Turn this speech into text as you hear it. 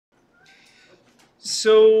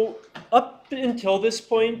So up until this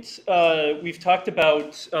point, we've talked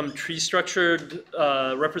about tree-structured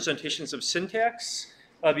representations of syntax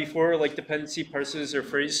before, like dependency parsers or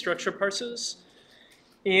phrase structure parsers.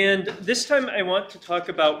 And this time I want to talk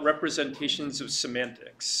about representations of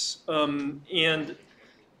semantics. There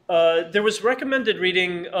was recommended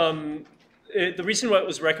reading. The reason why it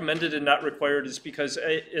was recommended and not required is because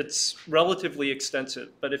it's relatively extensive.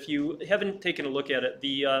 But if you haven't taken a look at it,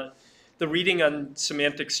 the reading on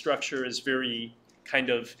semantic structure is very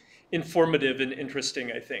kind of informative and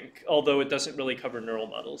interesting, I think, although it doesn't really cover neural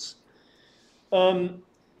models.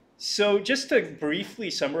 So just to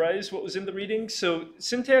briefly summarize what was in the reading, so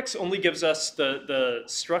syntax only gives us the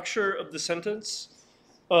structure of the sentence,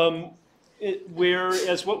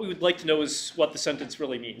 whereas what we would like to know is what the sentence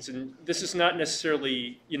really means. And this is not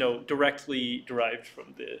necessarily, directly derived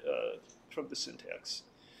from the syntax.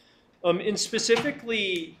 And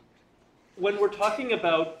specifically, when we're talking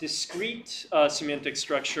about discrete semantic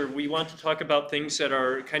structure, we want to talk about things that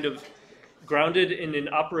are kind of grounded in an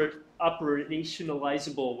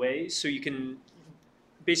operationalizable way. So you can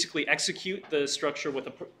basically execute the structure with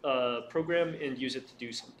a program and use it to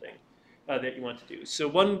do something that you want to do. So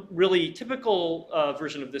one really typical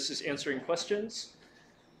version of this is answering questions.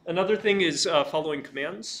 Another thing is following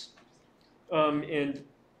commands. And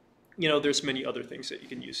there's many other things that you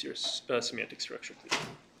can use your semantic structure to do.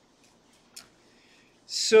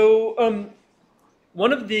 So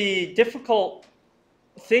one of the difficult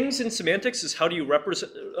things in semantics is how do you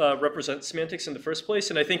represent semantics in the first place?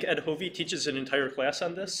 And I think Ed Hovey teaches an entire class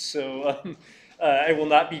on this, so I will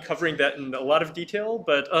not be covering that in a lot of detail.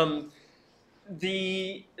 But for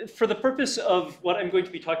the purpose of what I'm going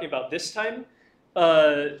to be talking about this time,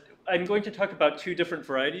 I'm going to talk about two different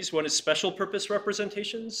varieties. One is special purpose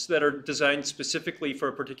representations that are designed specifically for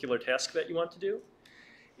a particular task that you want to do.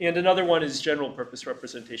 And another one is general purpose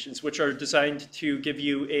representations, which are designed to give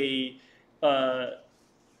you a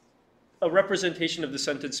representation of the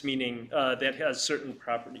sentence meaning that has certain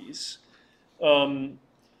properties. The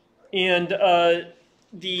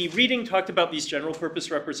reading talked about these general purpose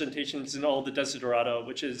representations in all the desiderata,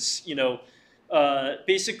 which is,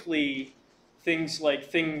 basically things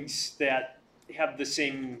that have the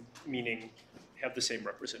same meaning, have the same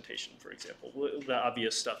representation, for example, the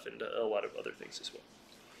obvious stuff and a lot of other things as well.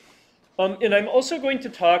 And I'm also going to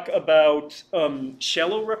talk about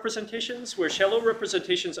shallow representations, where shallow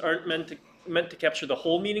representations aren't meant to capture the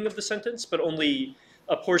whole meaning of the sentence, but only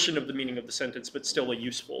a portion of the meaning of the sentence, but still a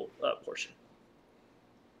useful portion.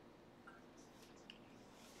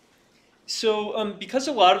 So because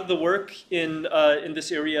a lot of the work in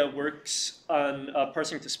this area works on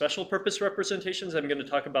parsing to special purpose representations, I'm going to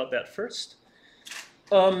talk about that first.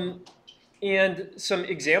 And some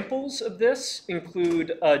examples of this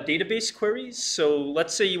include database queries. So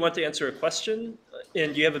let's say you want to answer a question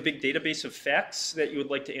and you have a big database of facts that you would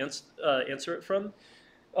like to answer it from.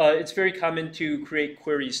 It's very common to create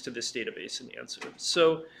queries to this database and answer.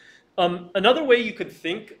 So another way you could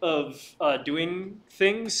think of doing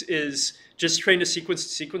things is just train a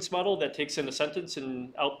sequence-to-sequence model that takes in a sentence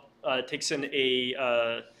and takes in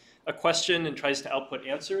a question and tries to output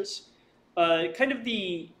answers. Kind of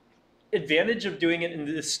the advantage of doing it in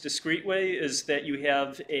this discrete way is that you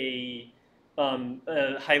have a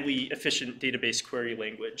highly efficient database query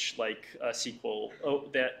language like SQL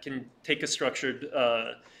that can take a structured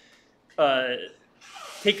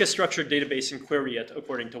database and query it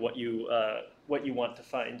according to what you want to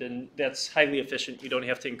find, and that's highly efficient. You don't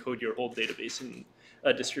have to encode your whole database in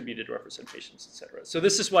distributed representations, etc. So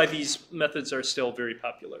this is why these methods are still very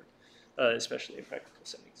popular, especially in practical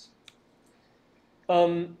settings.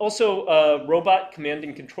 Also, robot command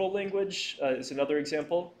and control language is another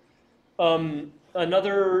example.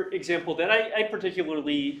 Another example that I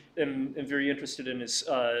particularly am very interested in is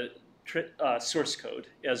source code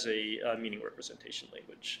as a meaning representation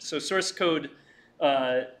language. So source code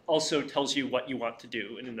also tells you what you want to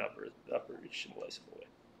do in an operationalizable way.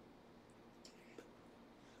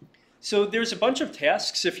 So there's a bunch of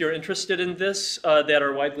tasks, if you're interested in this, that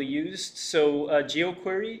are widely used. So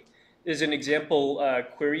geoquery is an example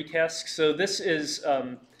query task. So this is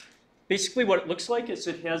basically what it looks like is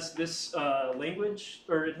it has this language,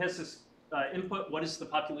 or it has this input, what is the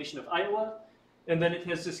population of Iowa? And then it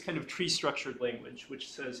has this kind of tree-structured language,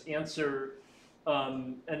 which says answer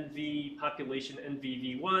NV population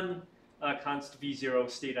NVV1, const V0,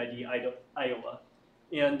 state ID Iowa.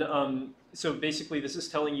 And so basically this is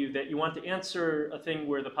telling you that you want to answer a thing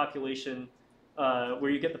where the population where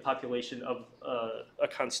you get the population of a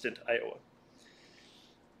constant Iowa.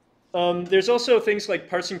 There's also things like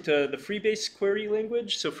parsing to the freebase query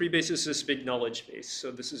language. So freebase is this big knowledge base.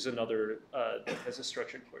 So this is another that has a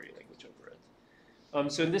structured query language over it.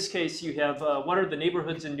 So in this case, you have what are the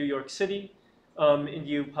neighborhoods in New York City? And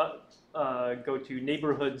you go to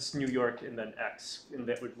neighborhoods, New York, and then X, and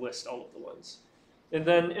that would list all of the ones. And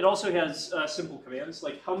then it also has simple commands,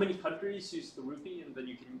 like how many countries use the rupee, and then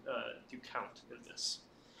you can do count in this.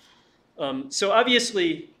 So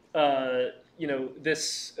obviously,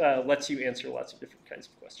 this lets you answer lots of different kinds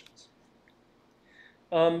of questions.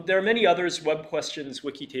 There are many others, web questions,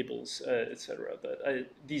 wiki tables, etc. But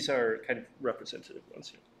these are kind of representative ones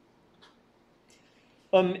here.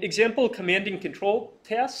 Example command and control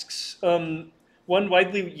tasks. One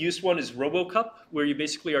widely used one is RoboCup, where you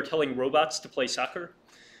basically are telling robots to play soccer.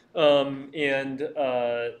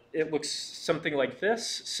 It looks something like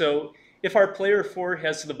this. So if our player 4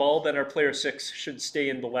 has the ball, then our player 6 should stay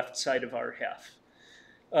in the left side of our half.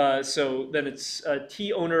 So then it's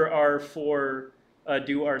T owner R4,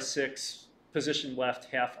 do R6, position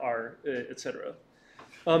left, half R, etc.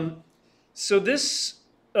 So this,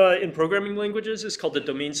 in programming languages, is called a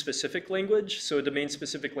domain-specific language. So a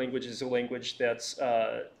domain-specific language is a language that's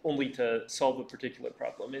only to solve a particular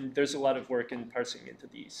problem. And there's a lot of work in parsing into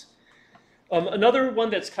these. Another one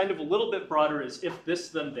that's kind of a little bit broader is if this,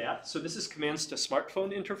 then that. So this is commands to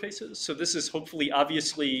smartphone interfaces. So this is hopefully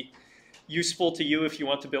obviously useful to you if you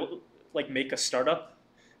want to build, like make a startup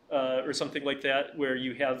or something like that, where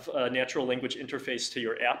you have a natural language interface to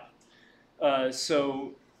your app.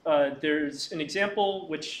 There's an example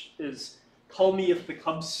which is call me if the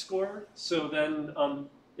Cubs score. So then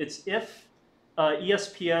it's if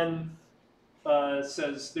ESPN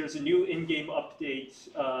says there's a new in-game update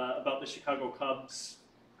about the Chicago Cubs,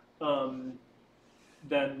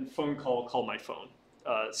 then phone call my phone.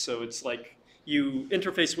 So it's like you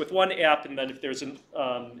interface with one app, and then if there's an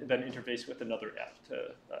then interface with another app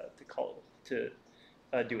to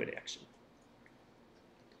do an action.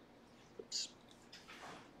 Oops.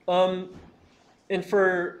 And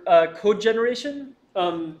for code generation,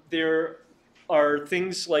 there are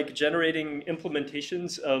things like generating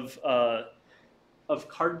implementations of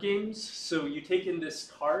card games. So you take in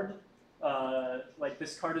this card, like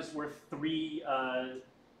this card is worth 3.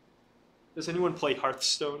 Does anyone play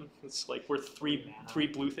Hearthstone? It's like worth three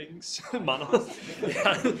blue things, mana.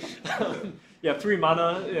 Yeah, 3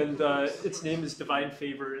 mana, and its name is Divine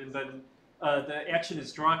Favor, and then the action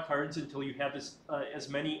is draw cards until you have as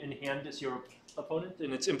many in hand as your opponent,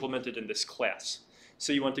 and it's implemented in this class.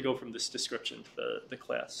 So you want to go from this description to the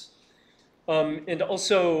class. And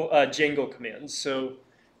also Django commands. So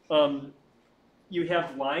you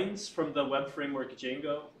have lines from the web framework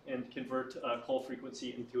Django and convert call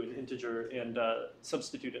frequency into an integer and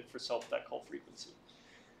substitute it for self.call frequency.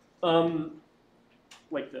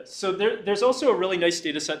 Like this. So there's also a really nice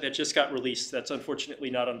data set that just got released that's unfortunately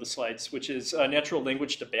not on the slides, which is natural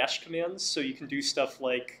language to bash commands. So you can do stuff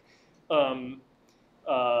like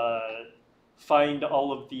find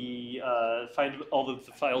all of the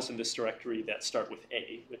files in this directory that start with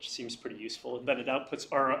A, which seems pretty useful. And then it outputs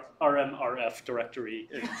RMRF directory.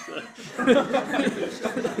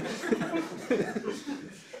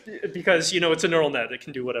 Because it's a neural net, it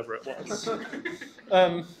can do whatever it wants.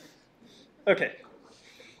 Okay.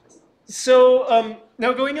 So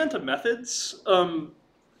now going on to methods.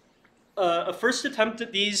 A first attempt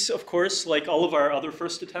at these, of course, like all of our other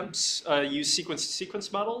first attempts, use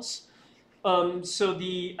sequence-to-sequence models. So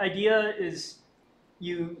the idea is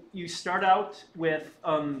you start out with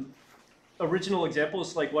original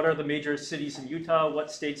examples, like what are the major cities in Utah,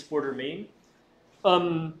 what states border Maine,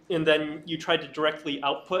 and then you try to directly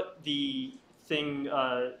output the thing.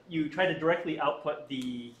 You try to directly output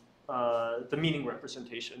the meaning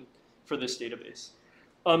representation for this database.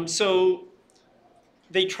 So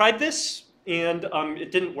they tried this, and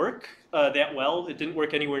it didn't work that well. It didn't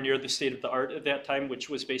work anywhere near the state of the art at that time, which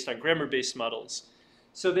was based on grammar-based models.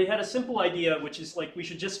 So they had a simple idea, which is like we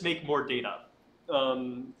should just make more data.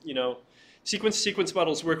 Sequence-to-sequence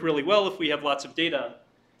models work really well if we have lots of data.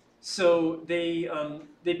 So they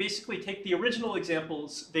basically take the original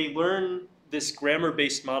examples, they learn this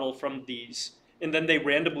grammar-based model from these, and then they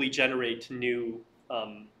randomly generate new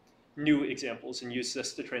examples and use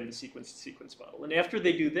this to train the sequence-to-sequence model. And after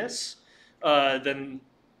they do this, then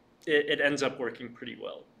it ends up working pretty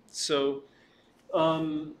well. So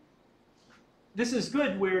this is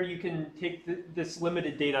good where you can take this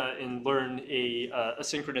limited data and learn a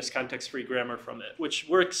asynchronous context-free grammar from it, which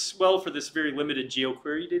works well for this very limited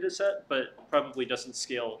geoquery data set, but probably doesn't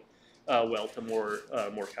scale well to more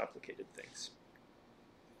complicated things.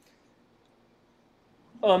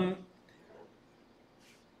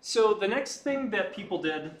 So the next thing that people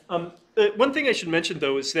did, one thing I should mention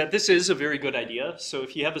though is that this is a very good idea. So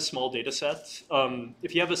if you have a small data set, and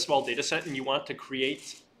you want to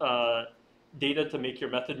create data to make your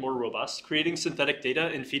method more robust, creating synthetic data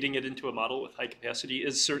and feeding it into a model with high capacity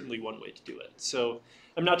is certainly one way to do it. So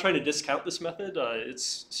I'm not trying to discount this method.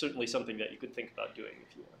 It's certainly something that you could think about doing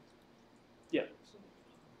if you want. Yeah. So,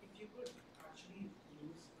 if you could actually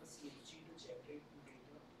use a CFG to generate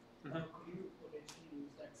data, could you potentially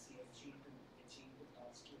use that CFG to achieve the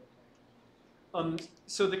task you are trying to do?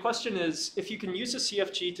 So the question is, if you can use a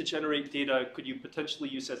CFG to generate data, could you potentially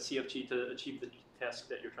use that CFG to achieve the task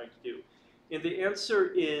that you're trying to do? And the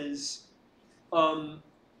answer is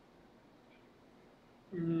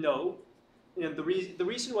no. And the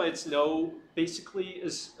reason why it's no, basically,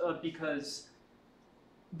 is because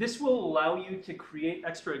this will allow you to create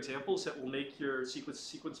extra examples that will make your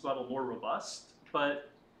sequence model more robust. But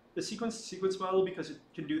the sequence model, because it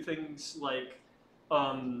can do things like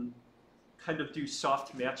kind of do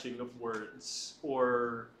soft matching of words,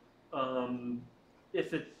 or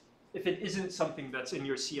if it isn't something that's in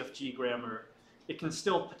your CFG grammar, it can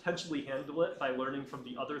still potentially handle it by learning from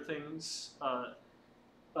the other things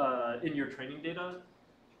in your training data.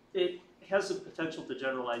 It has the potential to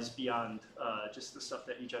generalize beyond just the stuff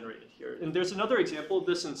that you generated here. And there's another example of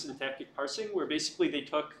this in syntactic parsing, where basically they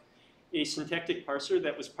took a syntactic parser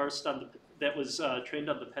that was trained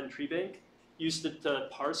on the Penn tree bank, used it to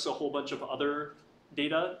parse a whole bunch of other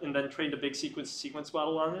data, and then trained a big sequence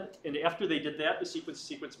model on it. And after they did that, the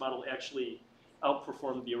sequence model actually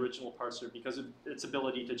outperformed the original parser because of its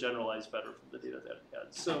ability to generalize better from the data that it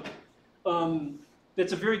had. So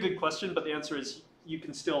that's a very good question, but the answer is you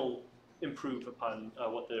can still improve upon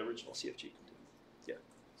what the original CFG can do. Yeah.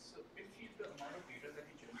 So if the amount of data that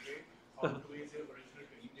you generate outweighs your original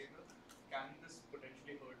training data, can this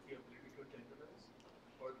potentially hurt the ability to generalize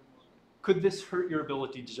for the model? Could this hurt your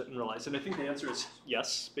ability to generalize? And I think the answer is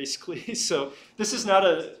yes, basically. So this is not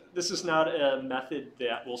a method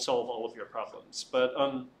that will solve all of your problems. But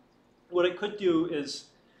what it could do is,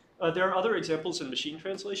 there are other examples in machine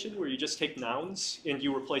translation where you just take nouns and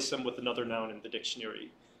you replace them with another noun in the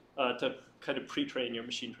dictionary to kind of pre-train your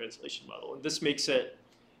machine translation model. And this makes it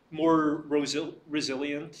more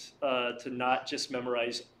resilient to not just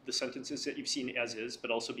memorize the sentences that you've seen as is,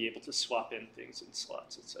 but also be able to swap in things in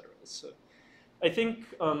slots, etc. So I think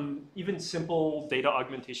even simple data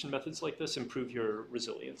augmentation methods like this improve your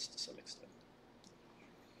resilience to some extent.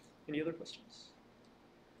 Any other questions?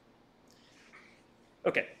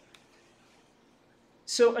 Okay.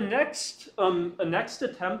 So a next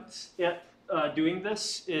attempt at doing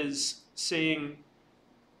this is saying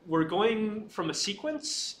we're going from a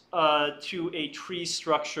sequence to a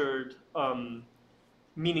tree-structured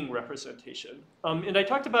meaning representation. And I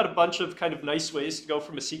talked about a bunch of kind of nice ways to go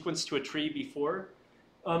from a sequence to a tree before.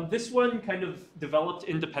 This one kind of developed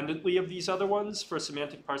independently of these other ones for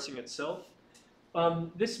semantic parsing itself.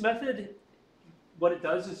 This method, what it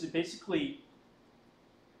does is it basically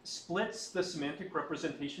splits the semantic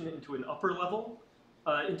representation into an upper level,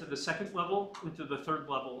 into the second level, into the third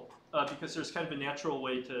level, because there's kind of a natural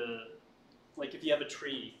way to, like if you have a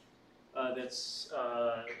tree that's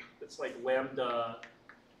like lambda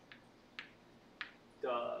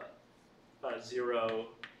 0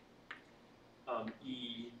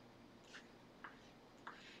 e,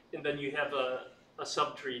 and then you have a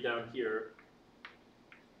subtree down here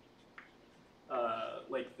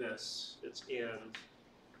like this. It's and.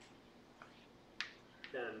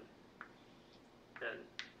 And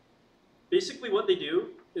basically what they do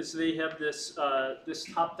is they have this, this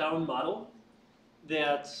top-down model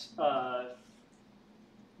that,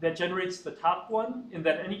 that generates the top one, and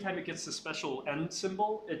then anytime it gets the special end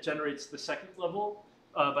symbol, it generates the second level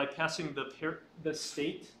by passing the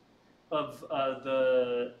state of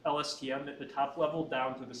the LSTM at the top level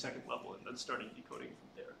down to the second level, and then starting decoding from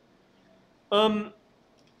there.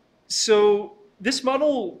 So this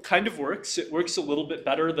model kind of works. It works a little bit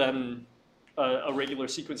better than a regular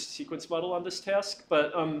sequence model on this task.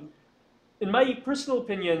 But in my personal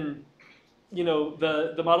opinion, you know,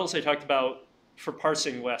 the models I talked about for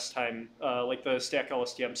parsing last time, like the stack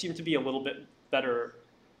LSTM, seem to be a little bit better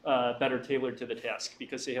tailored to the task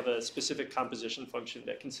because they have a specific composition function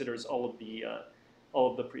that considers all of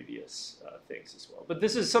the previous things as well. But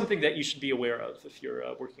this is something that you should be aware of if you're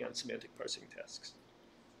working on semantic parsing tasks.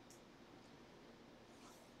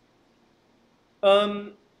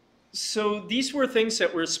 So these were things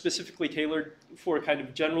that were specifically tailored for kind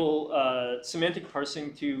of general semantic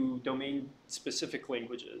parsing to domain-specific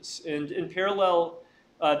languages. And in parallel,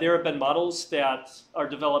 there have been models that are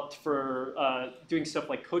developed for doing stuff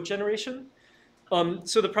like code generation.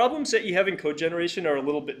 So the problems that you have in code generation are a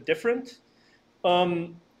little bit different.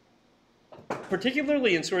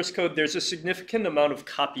 Particularly in source code, there's a significant amount of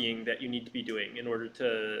copying that you need to be doing in order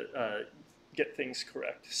to get things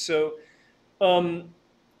correct. So,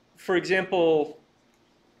 for example,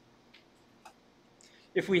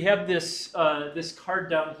 if we have this this card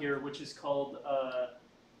down here, which is called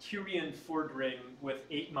Tyrian Ford Ring with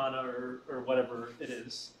 8 mana or whatever it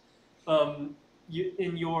is,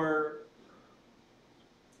 in your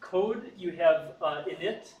code you have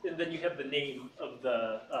init, and then you have the name of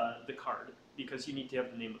the card, because you need to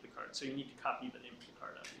have the name of the card. So you need to copy the name of the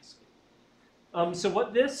card, obviously. So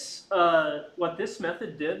what this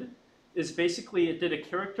method did is basically it did a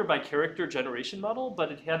character by character generation model,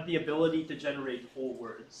 but it had the ability to generate whole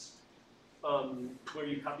words, where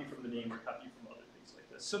you copy from the name or copy from other things like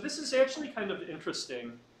this. So this is actually kind of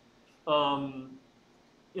interesting,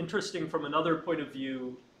 interesting from another point of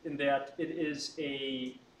view, in that it is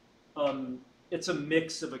it's a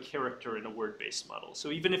mix of a character and a word-based model.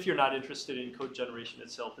 So even if you're not interested in code generation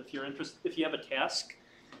itself, if you have a task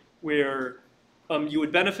where you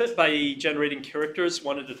would benefit by generating characters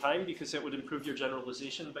one at a time, because it would improve your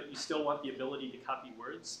generalization, but you still want the ability to copy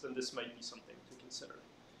words, then this might be something to consider.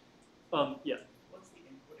 Yeah. What's the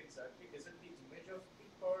input exactly? Is it the image of the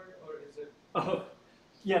card, or is it? Oh,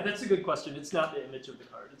 yeah, that's a good question. It's not the image of the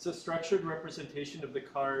card. It's a structured representation of the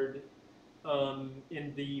card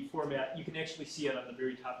in the format. You can actually see it on the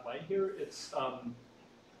very top line here. It's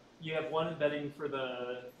you have one embedding for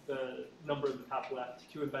the number in the top left,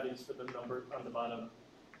 2 embeddings for the number on the bottom,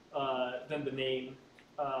 then the name,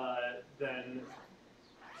 then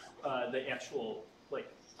the actual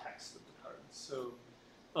text of the card. So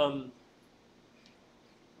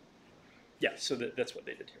yeah, so that's what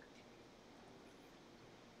they did here.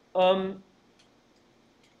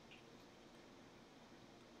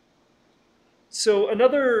 So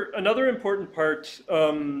another important part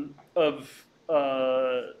of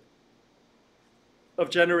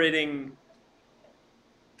generating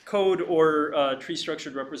code or tree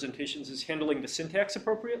structured representations is handling the syntax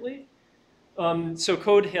appropriately. So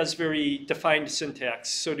code has very defined syntax.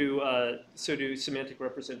 So do semantic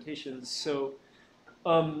representations. So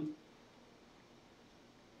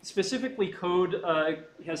specifically, code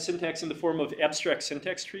has syntax in the form of abstract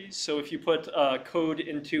syntax trees. So if you put code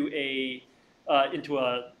into a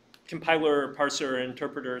compiler, parser, or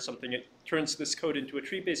interpreter or something, it turns this code into a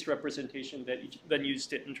tree-based representation that you then use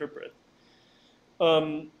to interpret.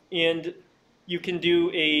 And you can do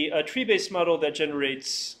a tree-based model that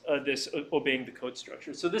generates this obeying the code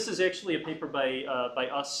structure. So this is actually a paper by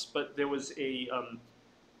us, but there was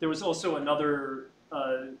also another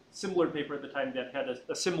similar paper at the time that had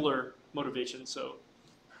a similar motivation. So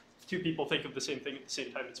if 2 people think of the same thing at the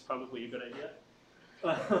same time, it's probably a good idea.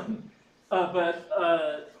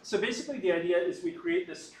 So basically the idea is we create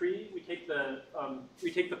this tree. We take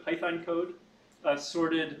the Python code,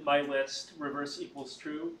 sorted mylist, reverse equals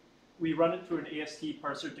true. We run it through an AST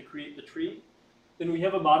parser to create the tree. Then we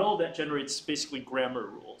have a model that generates basically grammar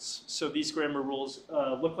rules. So these grammar rules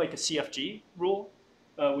look like a CFG rule,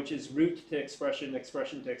 which is root to expression,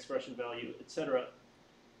 expression to expression value, etc.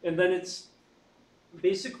 And then it's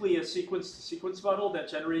basically a sequence-to-sequence model that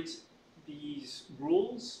generates these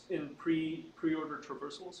rules in pre-order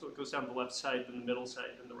traversal. So it goes down the left side, then the middle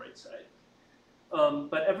side, then the right side.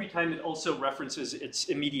 But every time it also references its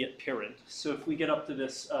immediate parent. So if we get up to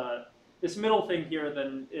this this middle thing here,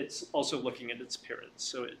 then it's also looking at its parent.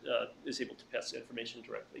 So it is able to pass information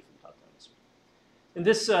directly from top down. And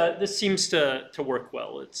this seems to work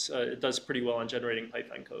well. It does pretty well on generating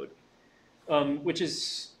Python code, which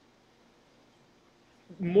is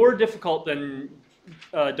more difficult than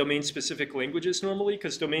domain-specific languages normally,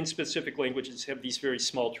 because domain-specific languages have these very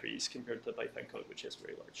small trees compared to Python code, which has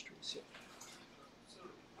very large trees. Yeah. So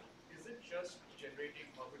is it just generating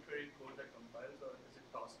arbitrary code that compiles, or is it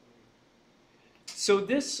task-based? So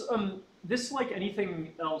this like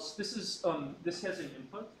anything else, this has an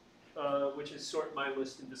input, which is sort my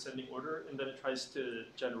list in descending order, and then it tries to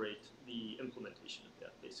generate the implementation of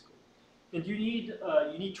that, basically. And you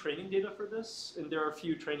need training data for this, and there are a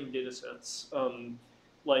few training data sets,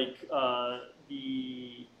 like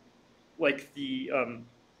the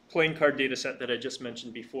playing card data set that I just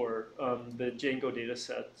mentioned before, the Django data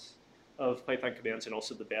set of Python commands, and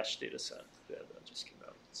also the Bash data set that just came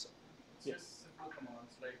out. So, it's just simple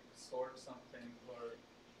commands like sort something or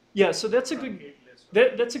yeah, so that's a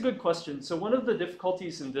good question. So one of the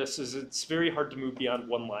difficulties in this is it's very hard to move beyond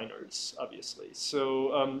one-liners, obviously.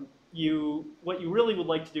 So what you really would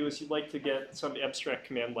like to do is you'd like to get some abstract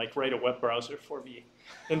command like write a web browser for me,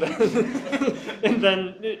 and then and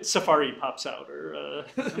then Safari pops out or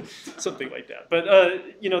something like that. But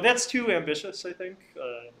that's too ambitious. I think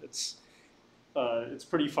it's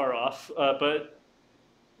pretty far off. But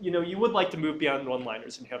you would like to move beyond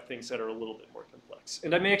one-liners and have things that are a little bit more complex.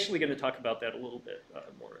 And I'm actually going to talk about that a little bit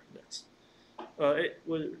more next.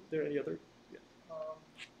 Were there any other?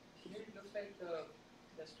 It looks like the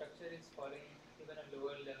structure is following even a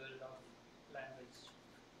lower level of language,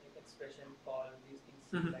 like expression, call, these things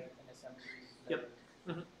seem like an assembly level.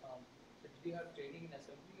 Yep. So did you have training in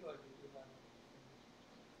assembly or did you have?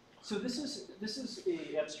 So this is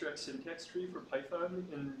a abstract syntax tree for Python,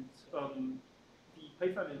 and the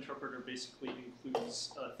Python interpreter basically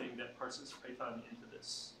includes a thing that parses Python into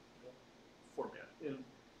this format, and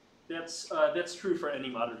that's true for any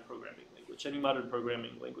modern programming language. Any modern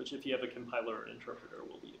programming language, if you have a compiler or interpreter,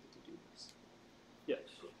 will be able to do this. Yeah.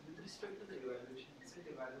 So with respect to the evaluation, is it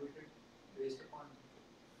evaluated based upon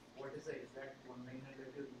what is the exact one-liner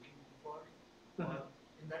that you're looking for? Or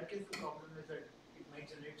in that case, the problem is that it might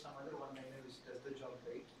generate some other one-liner which does the job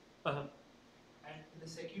right. And in the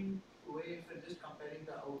second way, if you're just comparing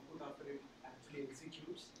the output after it actually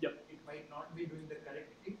executes, it might not be doing the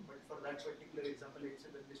correct thing, but for that particular example, let's say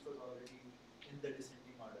the list was already in the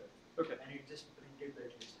descending order. Okay. And it just printed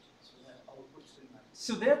that list. So the output still matters.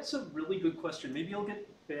 So that's a really good question. Maybe I'll get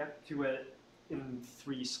back to it in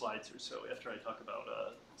 3 slides or so after I talk about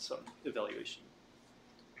some evaluation.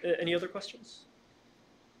 Any other questions?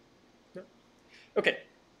 No? Okay.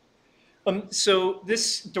 So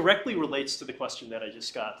this directly relates to the question that I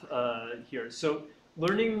just got here. So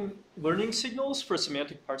learning signals for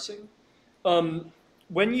semantic parsing.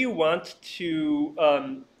 When you want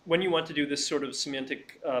to do this sort of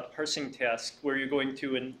semantic parsing task where you're going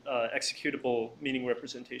to an executable meaning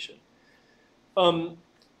representation,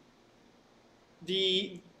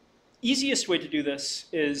 the easiest way to do this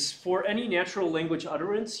is for any natural language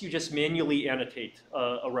utterance, you just manually annotate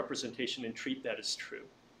a representation and treat that as true.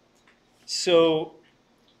 So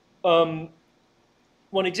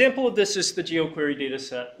one example of this is the GeoQuery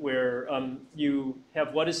dataset, where you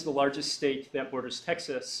have what is the largest state that borders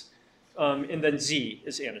Texas, and then Z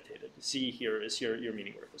is annotated. Z here is your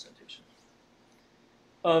meaning representation.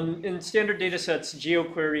 In standard datasets,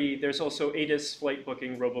 GeoQuery, there's also ATIS, flight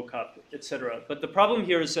booking, Robocop, etc. But the problem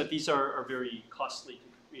here is that these are very costly to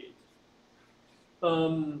create.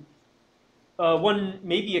 One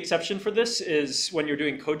maybe exception for this is when you're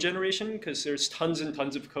doing code generation, because there's tons and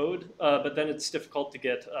tons of code, but then it's difficult to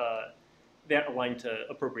get that aligned to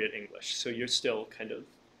appropriate English. So you're still kind of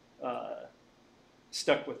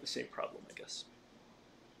stuck with the same problem, I guess.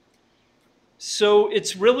 So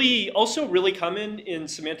it's also really common in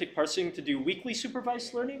semantic parsing to do weakly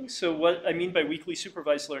supervised learning. So what I mean by weakly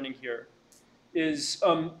supervised learning here is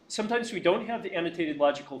sometimes we don't have the annotated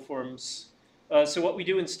logical forms. So what we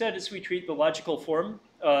do instead is we treat the logical form,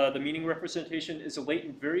 the meaning representation, as a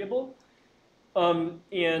latent variable,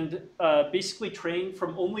 and basically train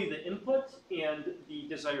from only the input and the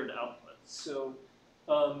desired output. So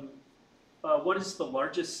what is the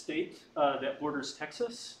largest state that borders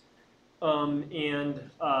Texas? And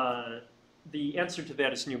the answer to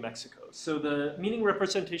that is New Mexico. So the meaning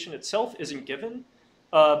representation itself isn't given,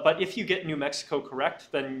 but if you get New Mexico correct,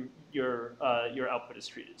 then your output is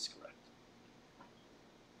treated as correct.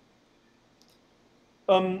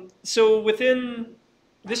 So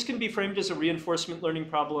this can be framed as a reinforcement learning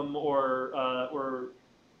problem or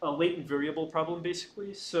a latent variable problem,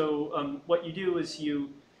 basically. So what you do is you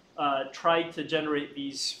try to generate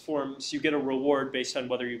these forms. You get a reward based on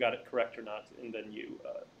whether you got it correct or not, and then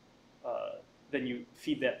you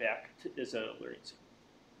feed that back as a learning signal.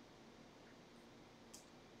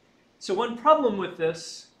 So one problem with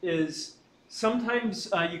this is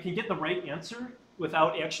sometimes you can get the right answer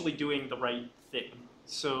without actually doing the right thing.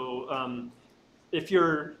 So if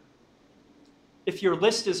your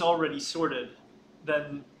list is already sorted,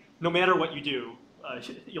 then no matter what you do,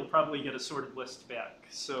 you'll probably get a sorted list back.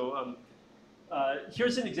 So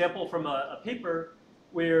here's an example from a paper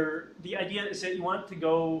where the idea is that you want to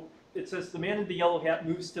go, it says the man in the yellow hat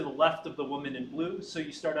moves to the left of the woman in blue. So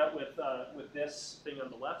you start out with this thing on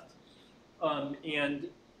the left. And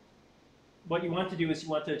what you want to do is you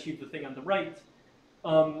want to achieve the thing on the right.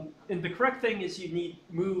 And the correct thing is you need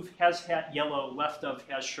move has hat yellow left of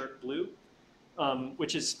has shirt blue,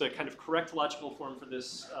 which is the kind of correct logical form for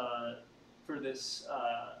this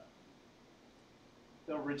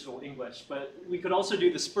the original English. But we could also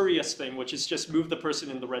do the spurious thing, which is just move the person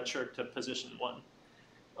in the red shirt to position 1.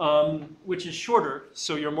 which is shorter,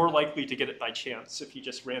 so you're more likely to get it by chance if you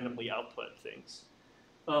just randomly output things.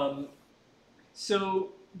 So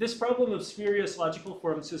this problem of spurious logical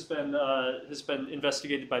forms has been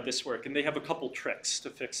investigated by this work, and they have a couple tricks to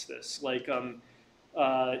fix this, like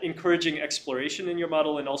encouraging exploration in your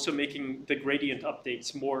model and also making the gradient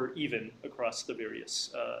updates more even across the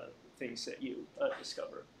various things that you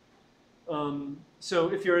discover.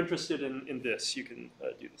 So if you're interested in this, you can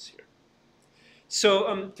do this here.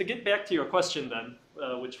 So to get back to your question then,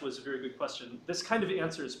 which was a very good question, this kind of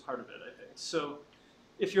answers part of it, I think. So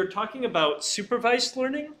if you're talking about supervised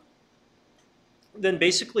learning, then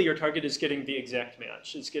basically your target is getting the exact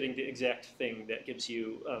match, is getting the exact thing that gives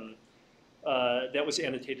you, that was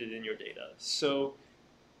annotated in your data. So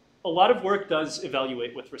a lot of work does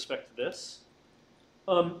evaluate with respect to this.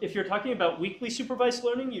 If you're talking about weakly supervised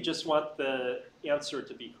learning, you just want the answer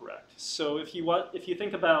to be correct. So if you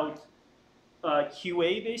think about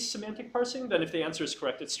QA-based semantic parsing, then if the answer is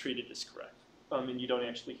correct, it's treated as correct, and you don't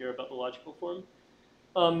actually hear about the logical form.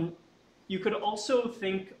 You could also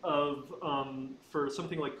think of, for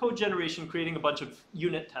something like code generation, creating a bunch of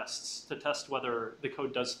unit tests to test whether the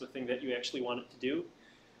code does the thing that you actually want it to do.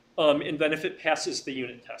 And then if it passes the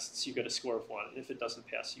unit tests, you get a score of 1. And if it doesn't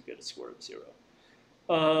pass, you get a score of 0.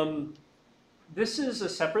 This is a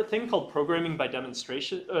separate thing called programming by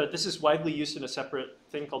demonstration. This is widely used in a separate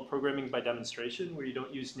thing called programming by demonstration, where you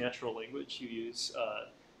don't use natural language. You use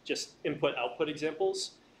just input-output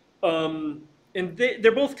examples. And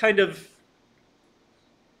they're both kind of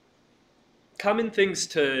common things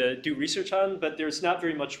to do research on, but there's not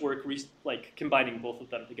very much work like combining both of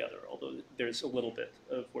them together, although there's a little bit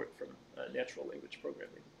of work from natural language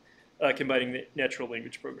programming, combining the natural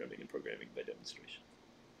language programming and programming by demonstration.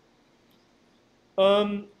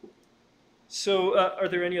 So are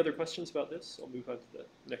there any other questions about this? I'll move on to the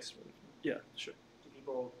next one. Yeah, sure. Do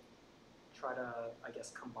people try to, I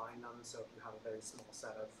guess, combine them? So if you have a very small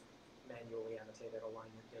set of manually annotated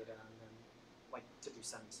alignment data and then like to do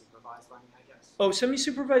semi-supervised learning, I guess? Oh,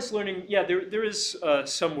 semi-supervised learning, yeah, there is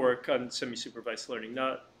some work on semi-supervised learning.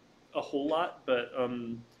 Not a whole lot, but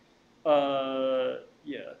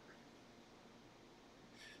yeah.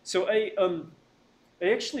 So I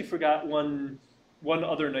actually forgot one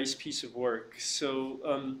other nice piece of work.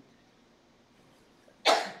 So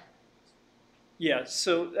yeah,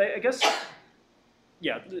 so I guess,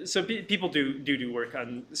 yeah, so people do work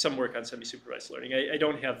on some work on semi-supervised learning. I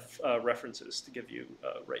don't have references to give you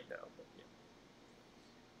right now.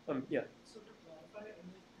 But yeah. So to clarify, in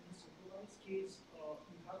the supervised case,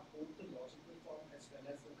 you have both the logical form as well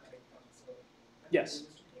as the correct answer. And Yes. the goal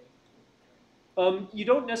is to get it correct. You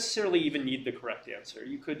don't necessarily even need the correct answer.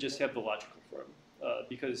 You could just have the logical form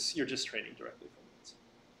because you're just training directly from it. So.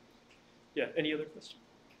 Yeah, any other question?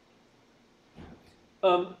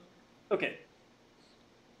 Okay.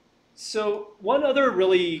 So one other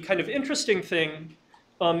really kind of interesting thing,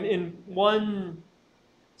 in one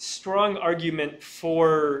strong argument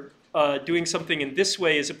for doing something in this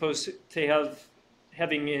way as opposed to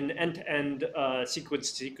having an end-to-end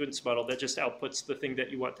sequence-to-sequence model that just outputs the thing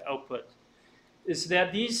that you want to output, is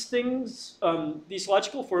that these things, these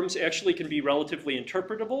logical forms actually can be relatively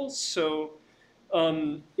interpretable. So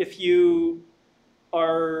if you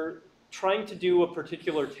are trying to do a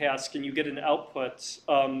particular task and you get an output,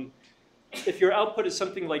 if your output is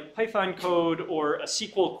something like Python code or a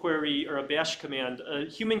SQL query or a bash command, a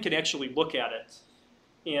human can actually look at it,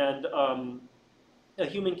 and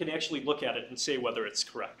say whether it's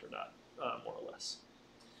correct or not, more or less.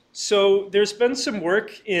 So there's been some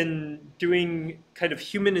work in doing kind of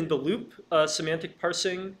human-in-the-loop semantic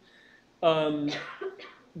parsing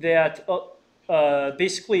that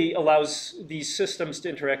basically allows these systems to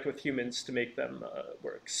interact with humans to make them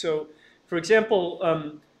work. So, for example,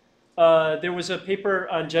 there was a paper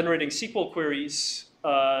on generating SQL queries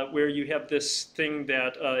where you have this thing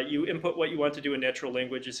that you input what you want to do in natural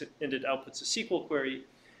language and it outputs a SQL query.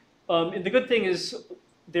 And the good thing is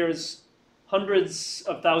there's hundreds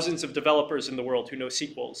of thousands of developers in the world who know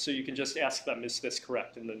SQL, so you can just ask them, is this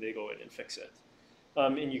correct? And then they go in and fix it.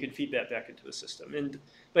 And you can feed that back into the system. And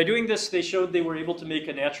by doing this, they showed they were able to make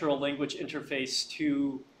a natural language interface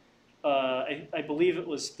to, I believe it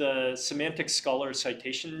was the Semantic Scholar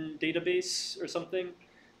citation database or something,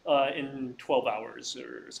 in 12 hours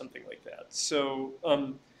or something like that. So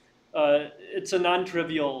it's a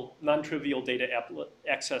non-trivial data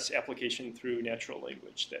access application through natural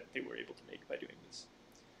language that they were able to make by doing this.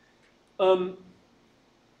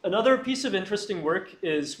 Another piece of interesting work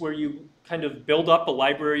is where you kind of build up a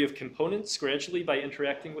library of components gradually by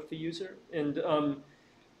interacting with the user. And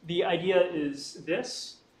the idea is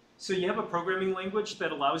this. So you have a programming language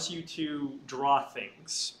that allows you to draw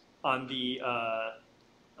things on the,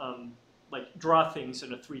 like draw things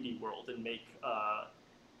in a 3D world and make,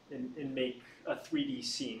 and make a 3D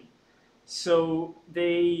scene. So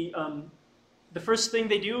they, the first thing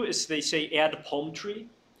they do is they say add palm tree,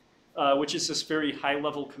 which is this very high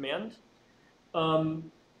level command.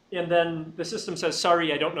 And then the system says,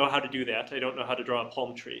 sorry, I don't know how to do that. I don't know how to draw a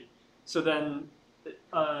palm tree. So then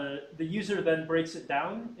the user then breaks it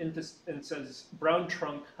down into, and says brown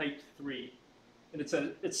trunk height 3. And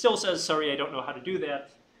it still says, sorry, I don't know how to do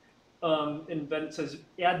that. And then it says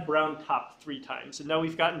add brown top 3 times. And now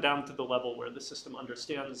we've gotten down to the level where the system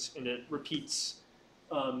understands and it repeats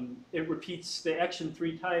the action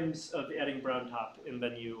 3 times of adding brown top, and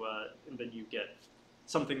then you get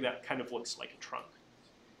something that kind of looks like a trunk.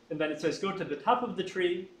 And then it says go to the top of the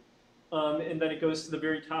tree, and then it goes to the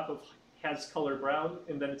very top of has color brown,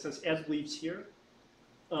 and then it says add leaves here,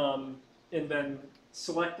 and then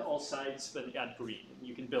select all sides, then add green. And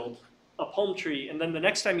you can build a palm tree, and then the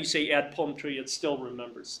next time you say add palm tree, it still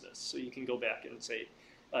remembers this. So you can go back and say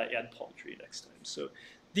add palm tree next time. So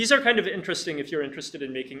these are kind of interesting if you're interested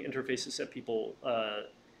in making interfaces that people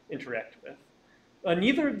interact with.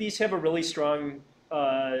 Neither of these have a really strong,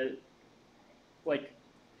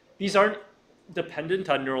 these aren't dependent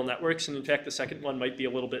on neural networks, and in fact the second one might be a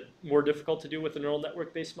little bit more difficult to do with a neural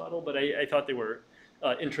network-based model, but I thought they were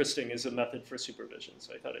interesting as a method for supervision,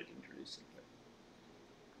 so I thought I'd introduce them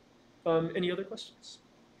here. Any other questions?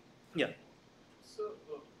 Yeah. So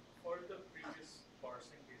for the previous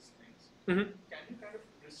parsing-based things, Mm-hmm. can you kind of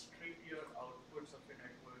restrict your outputs of your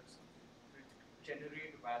networks to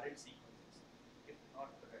generate valid sequences, if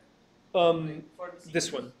not correct? Like for the This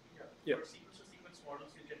sequence, one. Yeah. Yeah. For sequence-to-sequence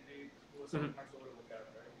models, you generate those Mhm. much lower vocab,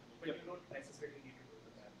 right? But Yep. you don't necessarily need to do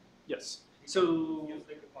that. Yes. You So can use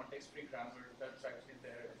like a context-free grammar that's actually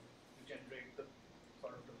there to generate the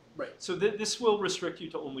sort of. right. So this will restrict you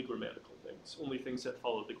to only grammatical things, only things that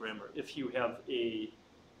follow the grammar. If you have a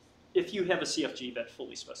CFG that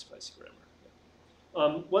fully specifies the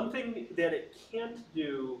grammar. One thing that it can't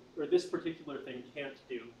do, or this particular thing can't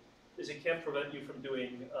do, is it can't prevent you from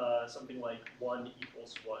doing something like 1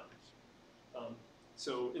 equals 1.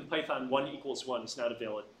 So in Python, 1 equals 1 is not a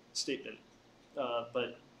valid statement,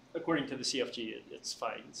 but according to the CFG, it's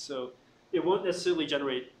fine. So it won't necessarily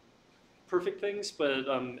generate perfect things, but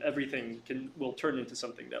everything will turn into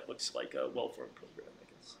something that looks like a well-formed program, I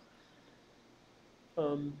guess.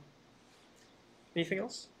 Anything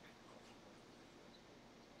else?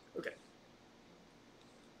 Okay.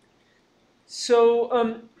 So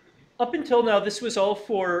up until now, this was all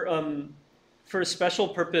for special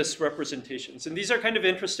purpose representations. And these are kind of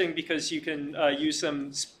interesting because you can use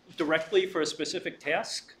them directly for a specific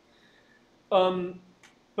task.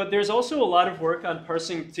 But there's also a lot of work on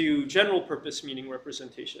parsing to general purpose meaning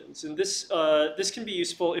representations. And this can be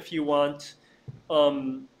useful if you want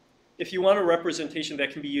a representation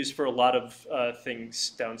that can be used for a lot of things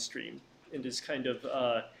downstream. And is kind of,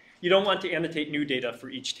 you don't want to annotate new data for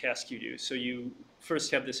each task you do. So you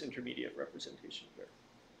first have this intermediate representation here.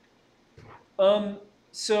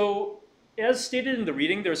 So as stated in the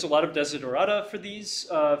reading, there's a lot of desiderata for these.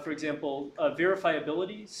 For example,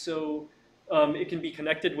 verifiability. So it can be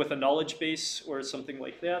connected with a knowledge base or something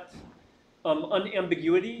like that.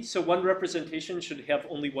 Unambiguity. So one representation should have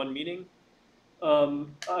only one meaning.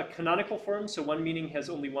 A canonical form. So one meaning has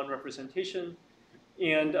only one representation.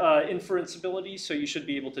 And inferenceability, so you should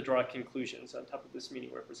be able to draw conclusions on top of this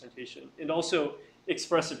meaning representation. And also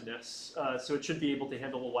expressiveness, so it should be able to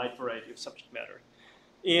handle a wide variety of subject matter.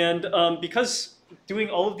 And because doing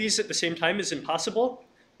all of these at the same time is impossible,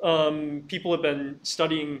 people have been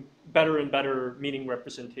studying better and better meaning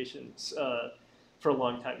representations for a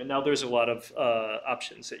long time. And now there's a lot of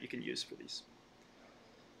options that you can use for these.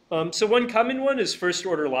 So one common one is first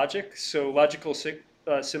order logic, so logical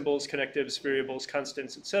symbols, connectives, variables,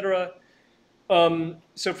 constants, etc.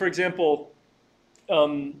 So for example,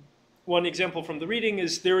 one example from the reading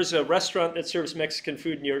is there is a restaurant that serves Mexican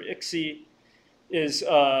food near ICSI,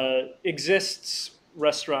 exists,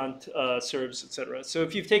 restaurant, serves, etc. So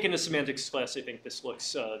if you've taken a semantics class, I think this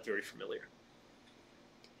looks very familiar.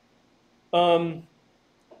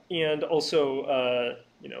 And also,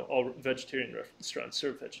 all vegetarian restaurants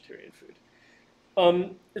serve vegetarian food.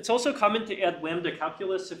 It's also common to add lambda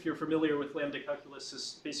calculus. If you're familiar with lambda calculus,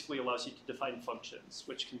 this basically allows you to define functions,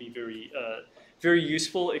 which can be very, very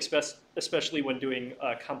useful, especially when doing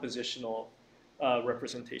compositional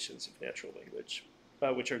representations of natural language,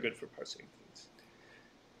 which are good for parsing things.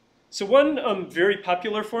 So one very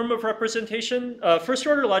popular form of representation, first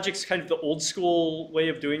order logic is kind of the old school way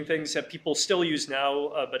of doing things that people still use now,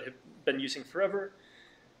 but have been using forever.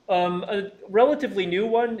 A relatively new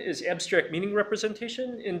one is abstract meaning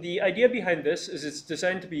representation. And the idea behind this is it's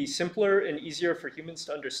designed to be simpler and easier for humans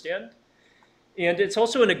to understand. And it's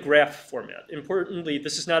also in a graph format. Importantly,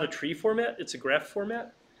 this is not a tree format, it's a graph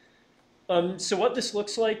format. So what this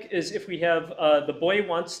looks like is if we have the boy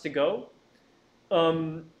wants to go,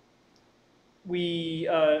 we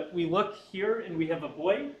look here and we have a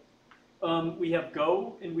boy, we have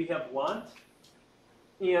go, and we have want.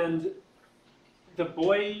 And the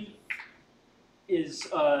boy is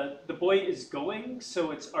going,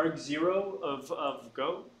 so it's arg0 of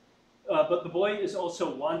go. But the boy is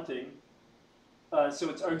also wanting, so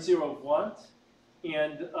it's arg0 of want,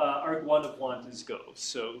 and arg1 of want is go.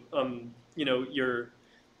 So you know,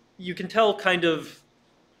 you can tell kind of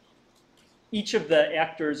each of the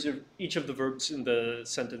actors or each of the verbs in the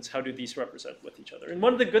sentence, how do these represent with each other? And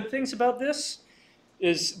one of the good things about this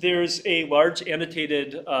is there's a large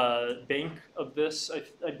annotated bank of this.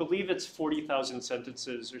 I believe it's 40,000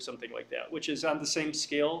 sentences or something like that, which is on the same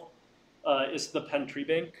scale as the Penn tree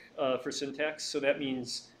bank for syntax. So that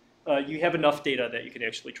means you have enough data that you can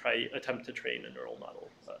actually attempt to train a neural model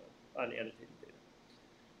on annotated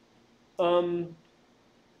data.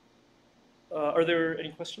 Are there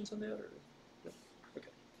any questions on that? Or?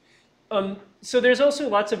 So there's also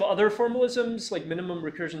lots of other formalisms like minimum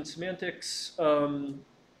recursion semantics,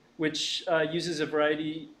 which uses a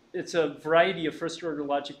variety. It's a variety of first order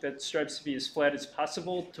logic that strives to be as flat as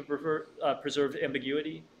possible to preserve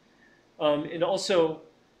ambiguity. And also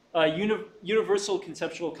universal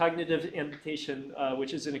conceptual cognitive annotation,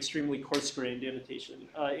 which is an extremely coarse-grained annotation,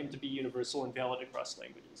 aimed to be universal and valid across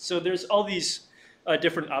languages. So there's all these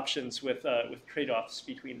different options with trade-offs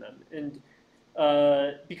between them. And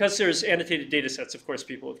because there's annotated data sets, of course,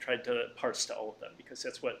 people have tried to parse to all of them because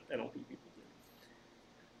that's what NLP people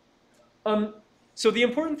do. So the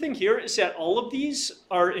important thing here is that all of these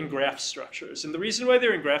are in graph structures. And the reason why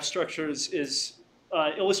they're in graph structures is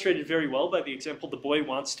illustrated very well by the example, the boy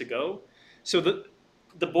wants to go. So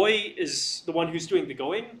the boy is the one who's doing the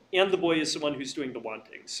going, and the boy is the one who's doing the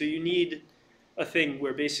wanting. So you need a thing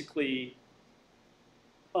where basically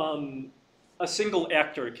a single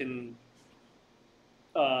actor can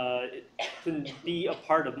be a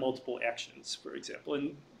part of multiple actions, for example.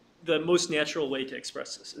 And the most natural way to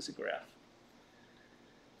express this is a graph.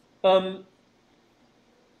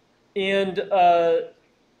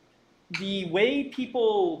 The way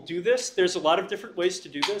people do this, there's a lot of different ways to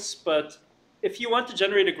do this, but if you want to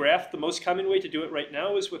generate a graph, the most common way to do it right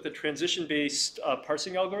now is with a transition-based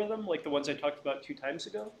parsing algorithm, like the ones I talked about 2 times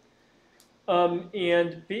ago.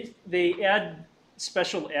 And they add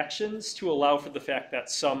special actions to allow for the fact that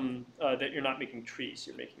that you're not making trees,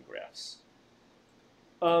 you're making graphs.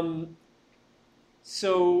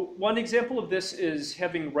 So one example of this is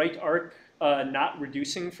having right arc not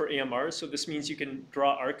reducing for AMR. So this means you can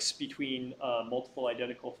draw arcs between multiple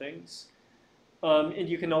identical things. And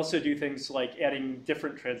you can also do things like adding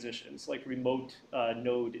different transitions, like remote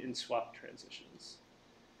node and swap transitions.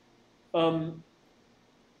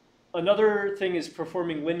 Another thing is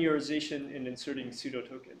performing linearization and inserting pseudo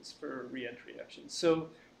tokens for reentry actions. So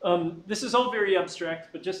this is all very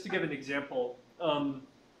abstract, but just to give an example,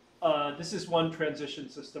 this is one transition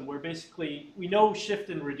system where basically we know shift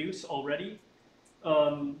and reduce already.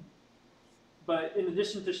 But in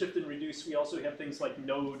addition to shift and reduce, we also have things like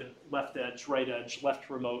node, left edge, left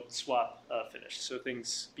remote, swap, finish. So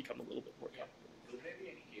things become a little bit more complicated. Will there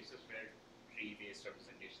be any cases where tree-based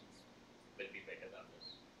representations will be better than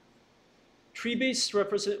this? Tree-based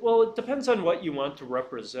well, it depends on what you want to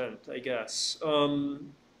represent, I guess.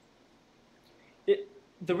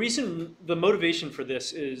 The motivation for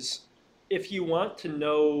this is if you want to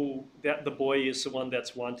know that the boy is the one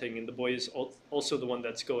that's wanting and the boy is also the one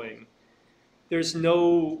that's going, there's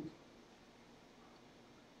no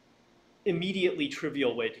immediately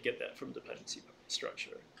trivial way to get that from dependency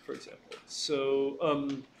structure, for example. So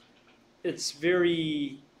it's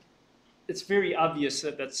very obvious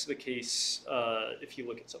that that's the case if you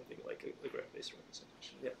look at something like a graph-based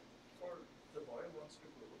representation. Yeah. For the boy wants to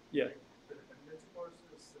go. Yeah. The dependency part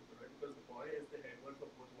is simple, right? Because the boy is the head word for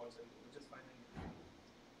both wants and go, which is fine.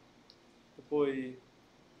 The boy.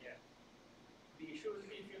 Yeah. The issue will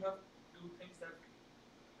be if you have two things that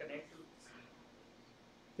connect to.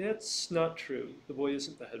 That's not true. The boy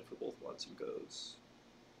isn't the head for both wants and goes.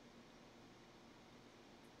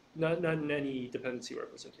 Not in any dependency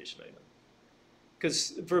representation I know.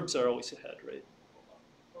 Because verbs are always ahead, right?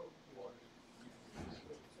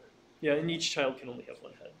 Yeah, and each child can only have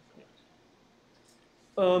one head.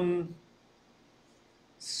 Yeah.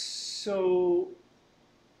 So,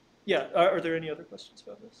 yeah, are there any other questions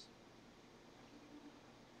about this?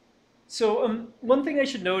 So one thing I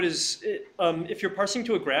should note is if you're parsing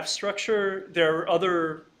to a graph structure, there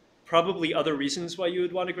are probably other reasons why you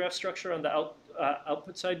would want a graph structure on the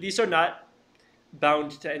output side. These are not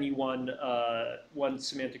bound to any one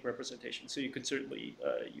semantic representation, so you could certainly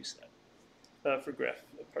use that for graph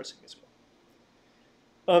parsing as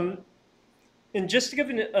well. And just to give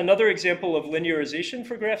another example of linearization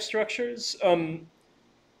for graph structures,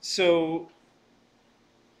 so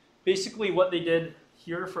basically what they did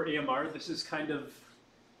here for AMR, this is kind of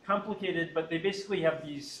complicated, but they basically have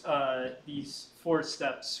these 4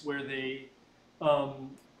 steps where they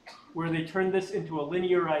turn this into a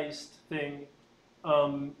linearized thing,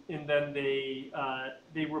 and then they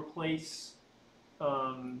replace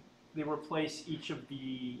each of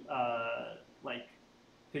the like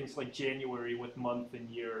things like January with month and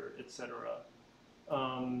year, etc.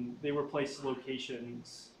 They replace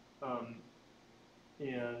locations,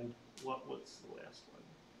 and what's the last one?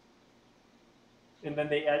 And then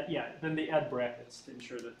they add brackets to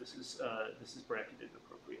ensure that this is bracketed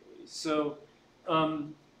appropriately. So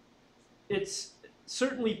it's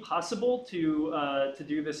certainly possible to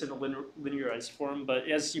do this in a linearized form, but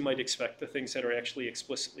as you might expect, the things that are actually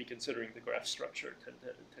explicitly considering the graph structure tend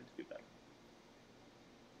to do better.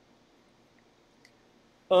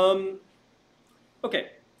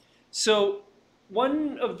 Okay, so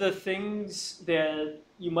one of the things that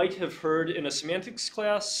you might have heard in a semantics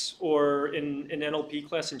class or in an NLP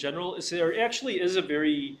class in general is there actually is a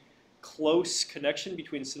very close connection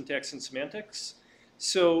between syntax and semantics.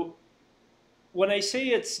 So when I say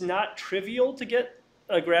it's not trivial to get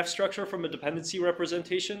a graph structure from a dependency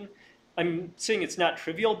representation, I'm saying it's not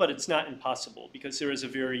trivial, but it's not impossible because there is a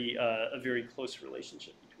very close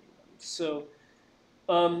relationship between them. So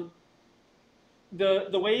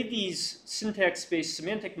the way these syntax-based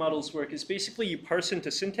semantic models work is basically you parse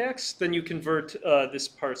into syntax, then you convert this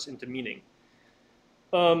parse into meaning.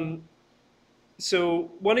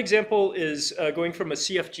 So one example is going from a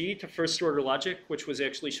CFG to first-order logic, which was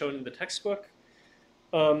actually shown in the textbook.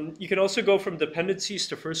 You can also go from dependencies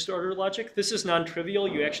to first-order logic. This is non-trivial.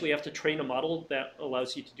 You actually have to train a model that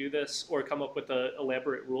allows you to do this or come up with an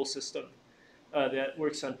elaborate rule system that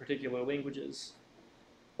works on particular languages.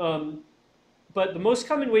 But the most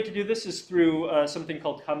common way to do this is through something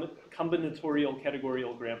called combinatorial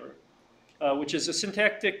categorical grammar, which is a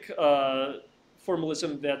syntactic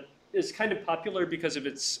formalism that is kind of popular because of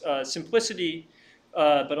its simplicity,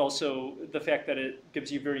 but also the fact that it gives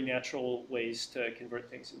you very natural ways to convert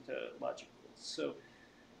things into logic rules. So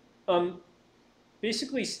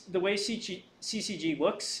basically, the way CCG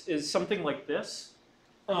looks is something like this.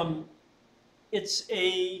 It's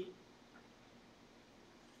a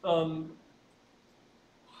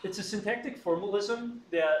syntactic formalism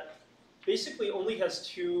that basically only has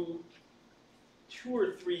two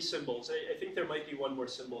or three symbols. I think there might be one more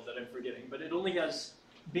symbol that I'm forgetting, but it only has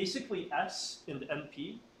basically S and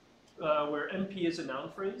NP, where NP is a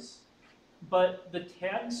noun phrase. But the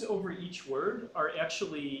tags over each word are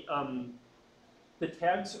actually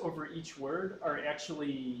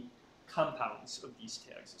compounds of these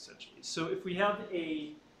tags, essentially. So if we have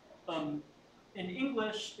in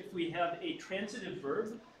English, if we have a transitive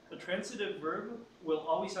verb, the transitive verb will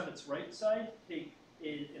always on its right side take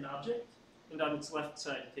an object, and on its left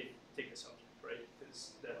side take this object, right?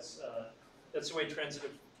 Because that's the way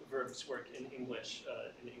transitive verbs work in English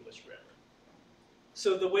grammar.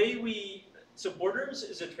 So the way borders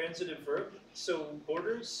is a transitive verb. So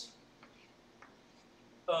borders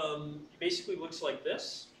basically looks like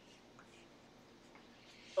this.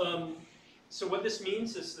 So what this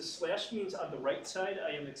means is the slash means on the right side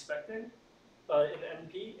I am expecting an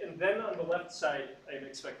NP, and then on the left side I am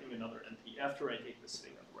expecting another NP after I take this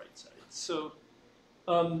thing on the right side. So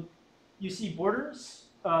you see borders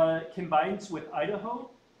combines with Idaho,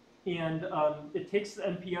 and it takes the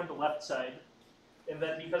NP on the left side, and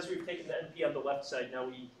then because we've taken the NP on the left side, now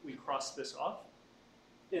we cross this off,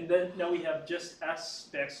 and then now we have just S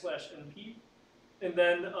 / NP, and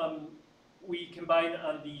then we combine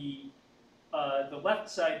on the left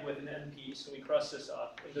side with an NP, so we cross this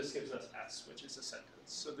off, and this gives us S, which is a sentence.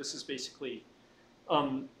 So this is basically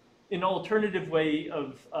an alternative way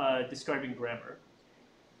of describing grammar.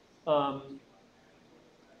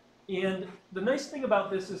 And the nice thing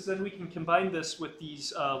about this is then we can combine this with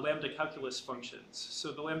these lambda calculus functions.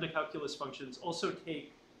 So the lambda calculus functions also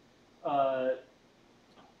take,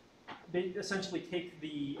 they essentially take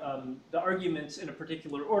the arguments in a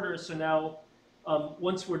particular order. So now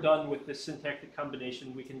Once we're done with this syntactic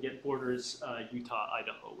combination, we can get borders Utah,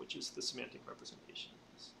 Idaho, which is the semantic representation of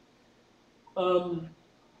this.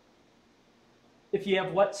 If you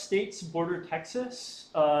have what states border Texas,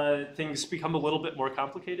 things become a little bit more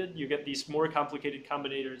complicated. You get these more complicated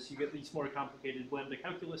combinators. You get these more complicated lambda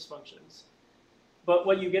calculus functions. But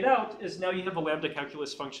what you get out is now you have a lambda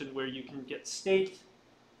calculus function where you can get state.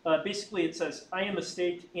 Basically, it says, I am a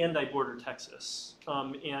state and I border Texas.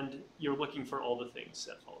 And you're looking for all the things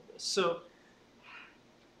that follow this. So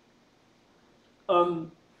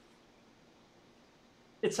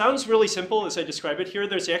it sounds really simple as I describe it here.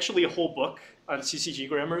 There's actually a whole book on CCG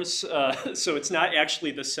grammars. So it's not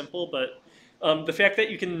actually this simple. But the fact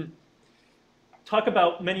that you can talk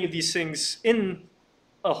about many of these things in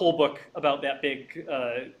a whole book about that big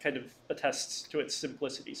kind of attests to its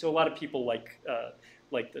simplicity. So a lot of people like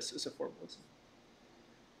this as a formalism.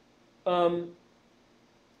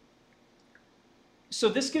 So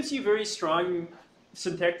this gives you very strong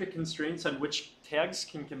syntactic constraints on which tags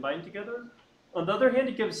can combine together. On the other hand,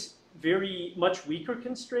 it gives very much weaker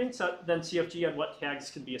constraints than CFG on what tags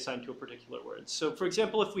can be assigned to a particular word. So for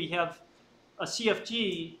example, if we have a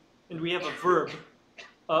CFG and we have a verb,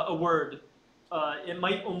 a word, it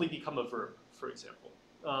might only become a verb, for example.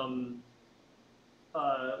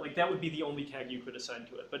 Like that would be the only tag you could assign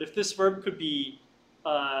to it. But if this verb could be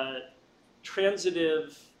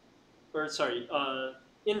transitive, or sorry,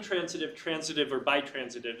 intransitive, transitive, or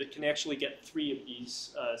bitransitive, it can actually get 3 of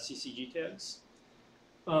these CCG tags.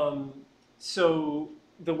 So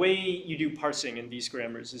the way you do parsing in these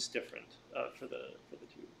grammars is different for the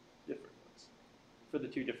two different ones, for the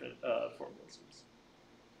two different formalisms.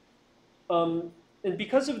 And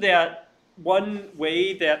because of that, one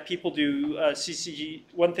way that people do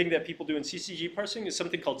one thing that people do in CCG parsing is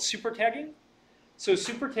something called super tagging. So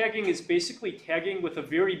super tagging is basically tagging with a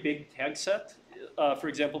very big tag set. For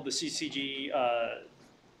example, the CCG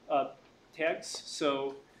tags.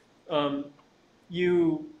 So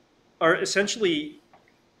you are essentially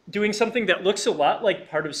doing something that looks a lot like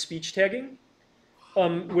part of speech tagging,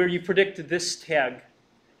 where you predict this tag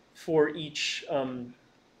for each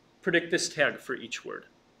word.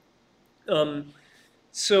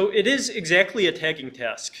 So it is exactly a tagging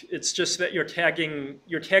task. It's just that your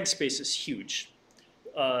tag space is huge.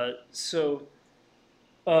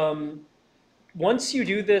 Once you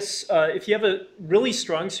do this, if you have a really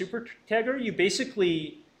strong super tagger, you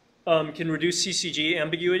basically can reduce CCG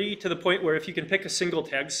ambiguity to the point where if you can pick a single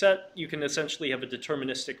tag set, you can essentially have a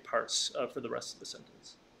deterministic parse for the rest of the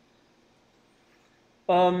sentence.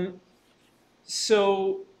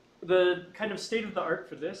 So the kind of state of the art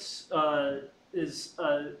for this is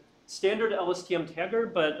standard LSTM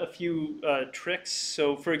tagger, but a few tricks.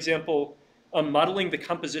 So for example, modeling the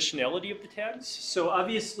compositionality of the tags. So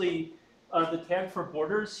obviously, the tag for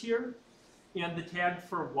borders here and the tag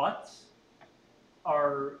for what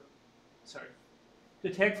are, sorry, the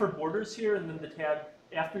tag for borders here and then the tag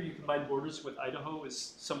after you combine borders with Idaho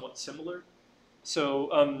is somewhat similar.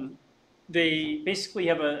 So they basically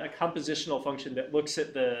have a compositional function that looks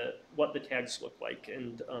at what the tags look like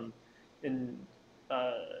and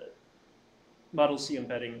models the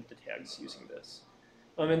embedding of the tags using this.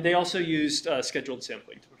 And they also used scheduled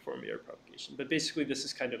sampling to perform error propagation. But basically, this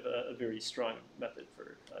is kind of a very strong method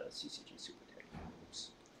for CCG super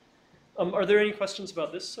tagging. Are there any questions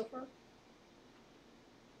about this so far?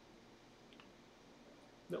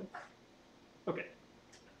 No? OK.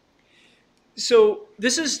 So